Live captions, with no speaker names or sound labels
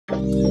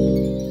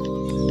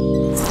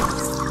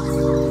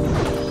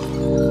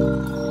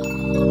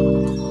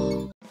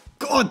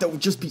god, that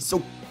would just be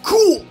so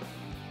cool!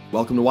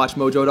 Welcome to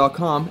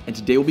WatchMojo.com, and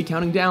today we'll be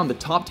counting down the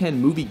top 10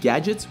 movie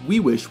gadgets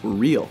we wish were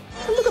real.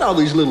 Look at all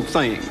these little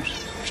things.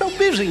 So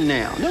busy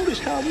now. Notice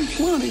how each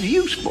one is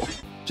useful.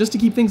 Just to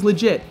keep things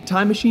legit,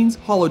 time machines,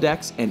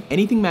 holodecks, and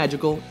anything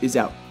magical is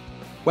out.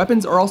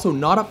 Weapons are also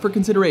not up for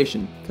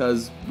consideration,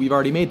 because we've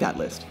already made that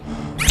list.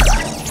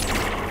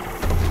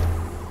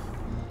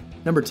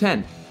 Number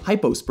 10,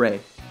 Hypo Spray,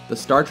 the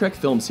Star Trek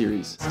film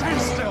series.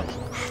 Stand still!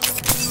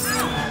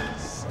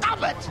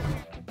 Stop it!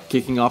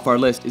 Kicking off our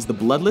list is the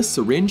bloodless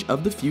syringe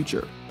of the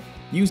future.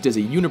 Used as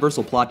a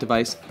universal plot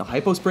device, the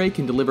Hypo Spray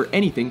can deliver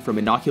anything from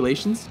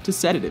inoculations to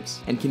sedatives,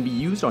 and can be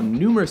used on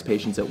numerous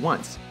patients at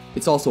once.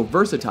 It's also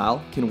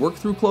versatile, can work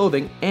through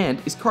clothing,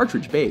 and is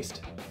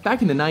cartridge-based.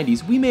 Back in the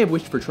 90s, we may have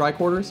wished for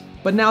tricorders,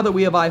 but now that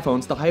we have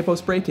iPhones, the Hypo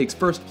Spray takes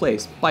first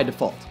place by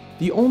default.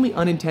 The only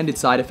unintended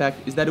side effect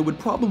is that it would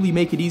probably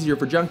make it easier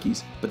for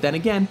junkies, but then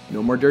again,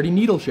 no more dirty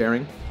needle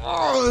sharing.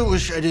 Oh, I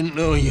wish I didn't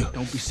know you.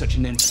 Don't be such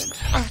an infant.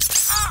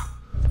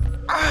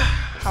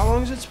 How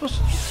long is it supposed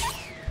to be?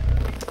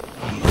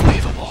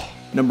 Unbelievable.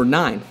 Number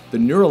 9, the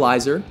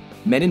Neuralizer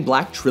Men in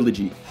Black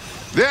Trilogy.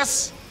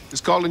 This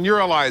is called a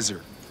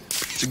neuralizer.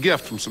 It's a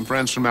gift from some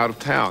friends from out of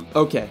town.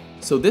 Okay,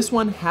 so this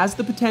one has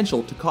the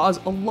potential to cause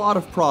a lot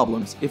of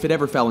problems if it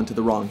ever fell into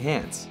the wrong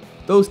hands.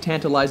 Those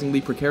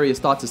tantalizingly precarious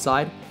thoughts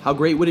aside, how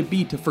great would it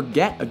be to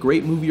forget a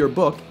great movie or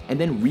book and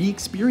then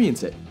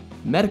re-experience it?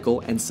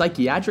 Medical and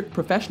psychiatric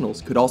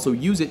professionals could also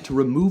use it to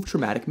remove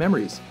traumatic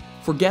memories.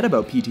 Forget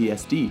about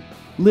PTSD,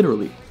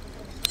 literally.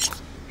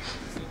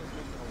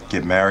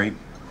 Get married,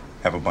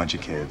 have a bunch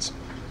of kids.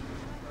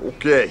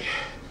 Okay.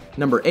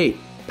 Number 8,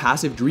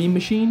 passive dream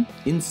machine,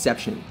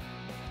 Inception.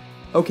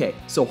 Okay,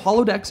 so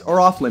holodecks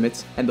are off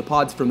limits, and the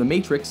pods from the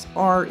Matrix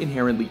are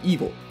inherently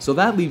evil. So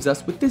that leaves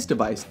us with this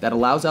device that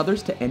allows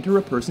others to enter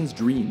a person's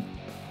dream.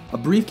 A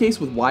briefcase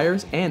with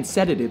wires and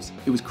sedatives,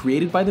 it was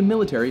created by the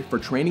military for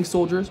training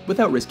soldiers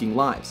without risking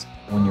lives.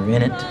 When you're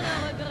in it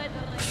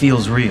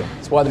feels real.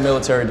 That's why the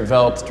military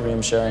developed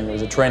dream sharing. It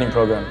was a training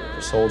program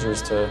for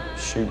soldiers to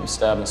shoot and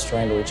stab and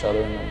strangle each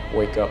other and then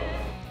wake up.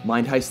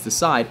 Mind heists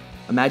aside,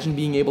 imagine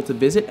being able to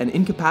visit an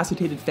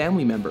incapacitated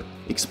family member,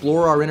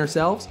 explore our inner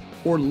selves,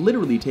 or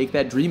literally take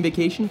that dream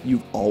vacation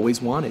you've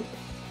always wanted.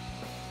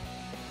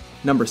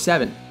 Number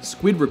 7,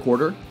 Squid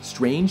Recorder,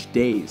 Strange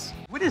Days.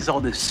 What is all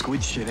this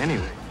squid shit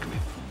anyway?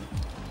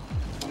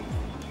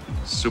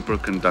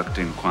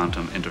 Superconducting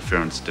quantum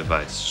interference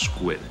device,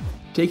 SQUID.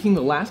 Taking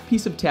the last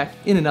piece of tech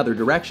in another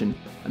direction,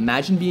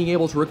 imagine being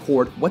able to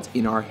record what's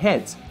in our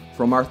heads,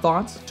 from our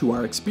thoughts to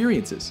our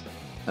experiences.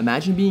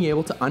 Imagine being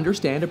able to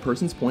understand a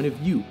person's point of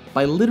view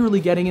by literally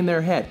getting in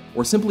their head,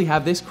 or simply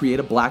have this create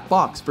a black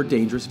box for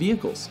dangerous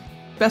vehicles.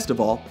 Best of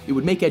all, it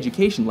would make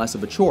education less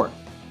of a chore.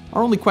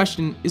 Our only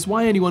question is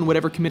why anyone would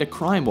ever commit a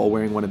crime while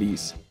wearing one of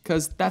these,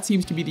 because that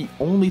seems to be the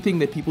only thing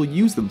that people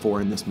use them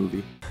for in this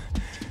movie.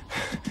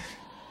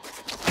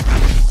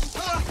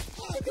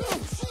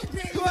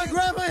 Come on,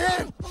 grab my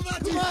hand!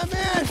 Come on,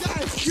 man!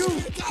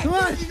 Come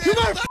on!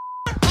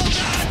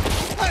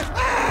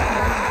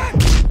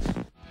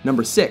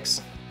 Number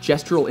 6,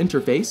 Gestural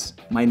Interface,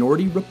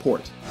 Minority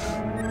Report.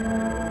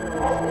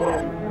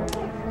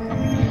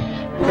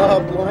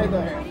 Blind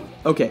I am.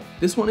 Okay,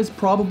 this one is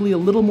probably a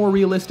little more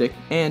realistic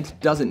and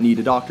doesn't need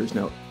a doctor's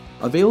note.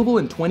 Available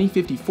in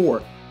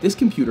 2054, this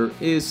computer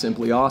is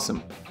simply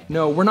awesome.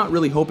 No, we're not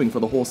really hoping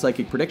for the whole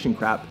psychic prediction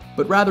crap,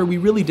 but rather we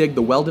really dig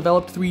the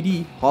well-developed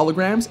 3D,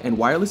 holograms, and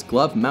wireless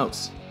glove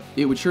mouse.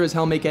 It would sure as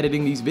hell make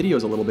editing these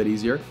videos a little bit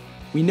easier.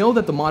 We know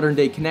that the modern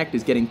day Kinect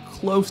is getting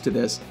close to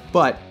this,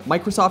 but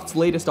Microsoft's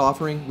latest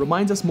offering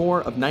reminds us more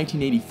of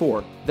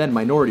 1984 than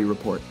Minority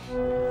Report.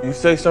 You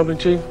say something,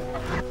 Chief?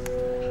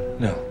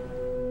 No.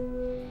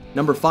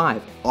 Number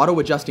 5,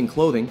 Auto-Adjusting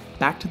Clothing,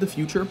 Back to the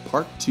Future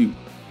Part 2.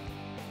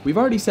 We've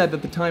already said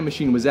that the time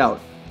machine was out,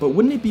 but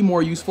wouldn't it be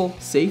more useful,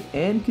 safe,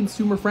 and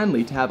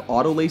consumer-friendly to have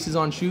auto laces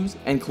on shoes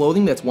and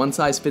clothing that's one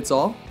size fits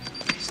all?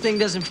 This thing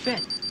doesn't fit.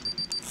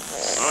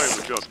 I'm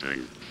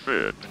adjusting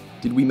fit.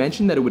 Did we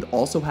mention that it would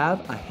also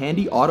have a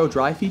handy auto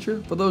dry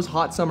feature for those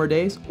hot summer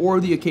days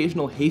or the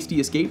occasional hasty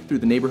escape through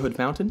the neighborhood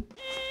fountain?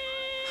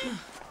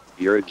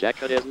 Your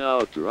jacket is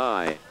now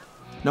dry.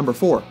 Number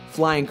 4,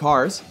 Flying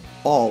Cars,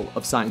 all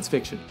of science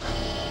fiction.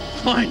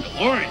 Flying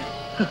DeLorean?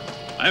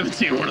 I haven't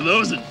seen one of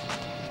those in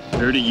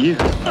 30 years.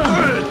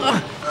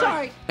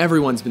 Sorry.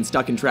 Everyone's been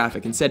stuck in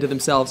traffic and said to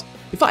themselves,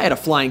 if I had a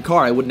flying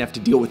car, I wouldn't have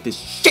to deal with this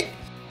shit.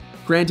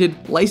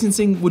 Granted,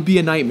 licensing would be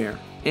a nightmare,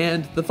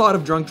 and the thought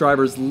of drunk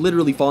drivers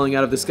literally falling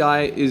out of the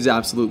sky is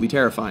absolutely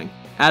terrifying.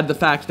 Add the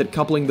fact that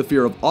coupling the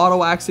fear of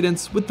auto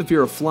accidents with the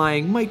fear of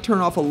flying might turn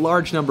off a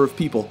large number of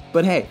people,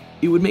 but hey,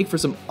 it would make for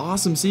some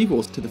awesome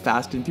sequels to the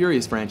Fast and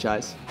Furious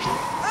franchise.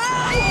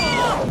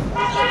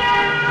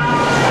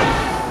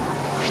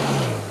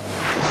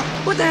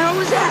 What the hell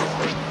was that?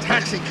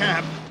 Taxi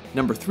cab.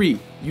 Number 3,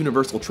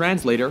 Universal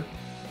Translator,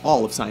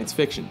 all of science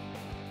fiction.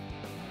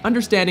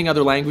 Understanding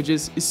other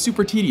languages is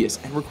super tedious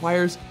and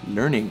requires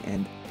learning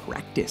and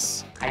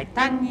practice.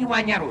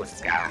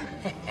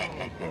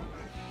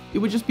 It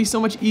would just be so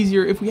much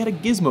easier if we had a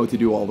gizmo to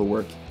do all the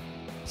work.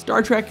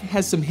 Star Trek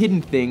has some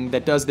hidden thing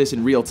that does this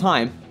in real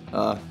time,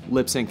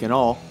 lip sync and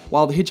all,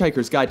 while The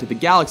Hitchhiker's Guide to the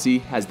Galaxy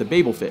has the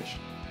Babelfish.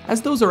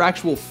 As those are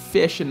actual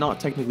fish and not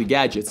technically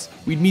gadgets,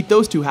 we'd meet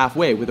those two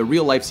halfway with a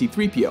real-life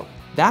C-3PO.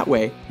 That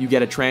way, you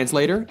get a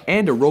translator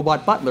and a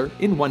robot butler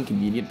in one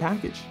convenient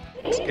package.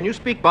 Can you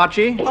speak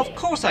bocce? Of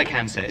course I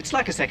can, sir. It's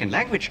like a second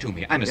language to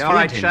me. I'm as All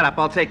right, shut up.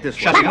 I'll take this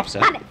one. Shutting up,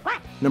 sir.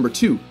 Number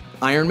 2.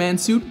 Iron Man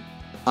suit,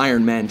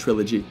 Iron Man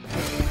trilogy.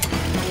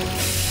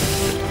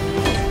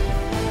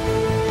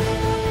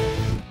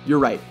 You're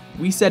right,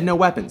 we said no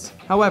weapons.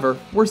 However,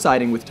 we're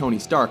siding with Tony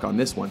Stark on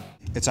this one.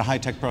 It's a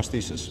high-tech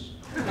prosthesis.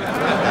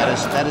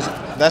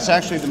 That's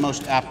actually the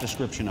most apt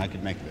description I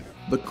could make of it.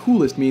 The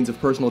coolest means of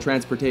personal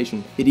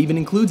transportation. It even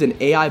includes an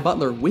AI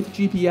butler with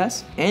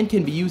GPS and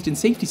can be used in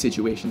safety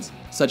situations,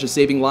 such as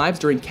saving lives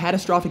during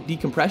catastrophic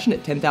decompression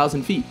at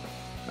 10,000 feet.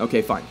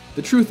 Okay, fine.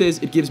 The truth is,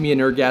 it gives me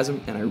an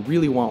orgasm and I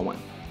really want one.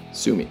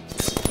 Sue me.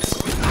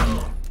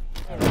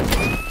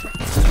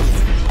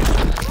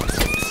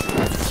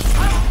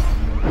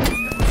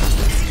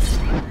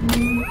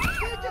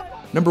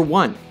 Number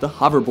 1, the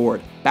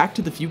hoverboard. Back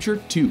to the Future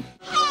 2.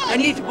 I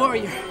need to borrow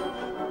your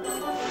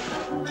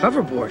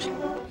hoverboard.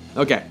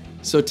 Okay,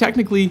 so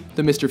technically,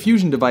 the Mr.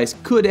 Fusion device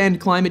could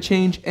end climate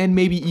change and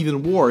maybe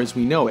even war as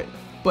we know it.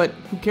 But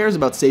who cares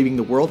about saving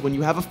the world when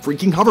you have a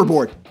freaking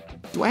hoverboard?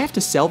 Do I have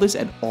to sell this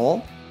at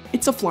all?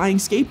 It's a flying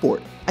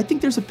skateboard. I think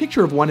there's a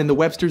picture of one in the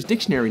Webster's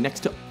Dictionary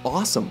next to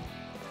awesome.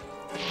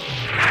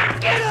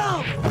 Get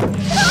up!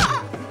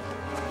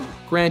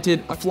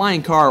 Granted, a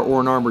flying car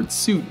or an armored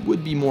suit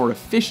would be more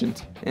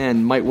efficient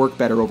and might work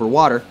better over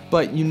water,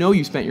 but you know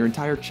you spent your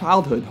entire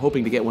childhood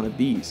hoping to get one of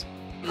these.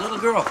 Little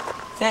girl,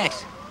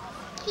 thanks.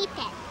 Keep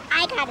it.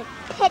 I got a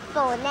pit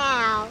bull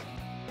now.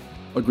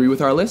 Agree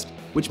with our list?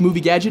 Which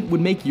movie gadget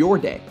would make your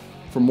day?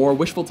 For more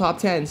wishful top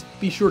 10s,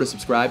 be sure to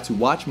subscribe to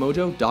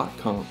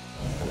WatchMojo.com.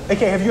 Hey,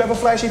 Kay, have you ever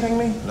flashy thing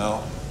me?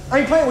 No. I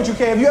ain't playing with you,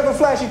 Kay. Have you ever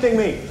flashy thing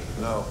me?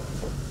 No.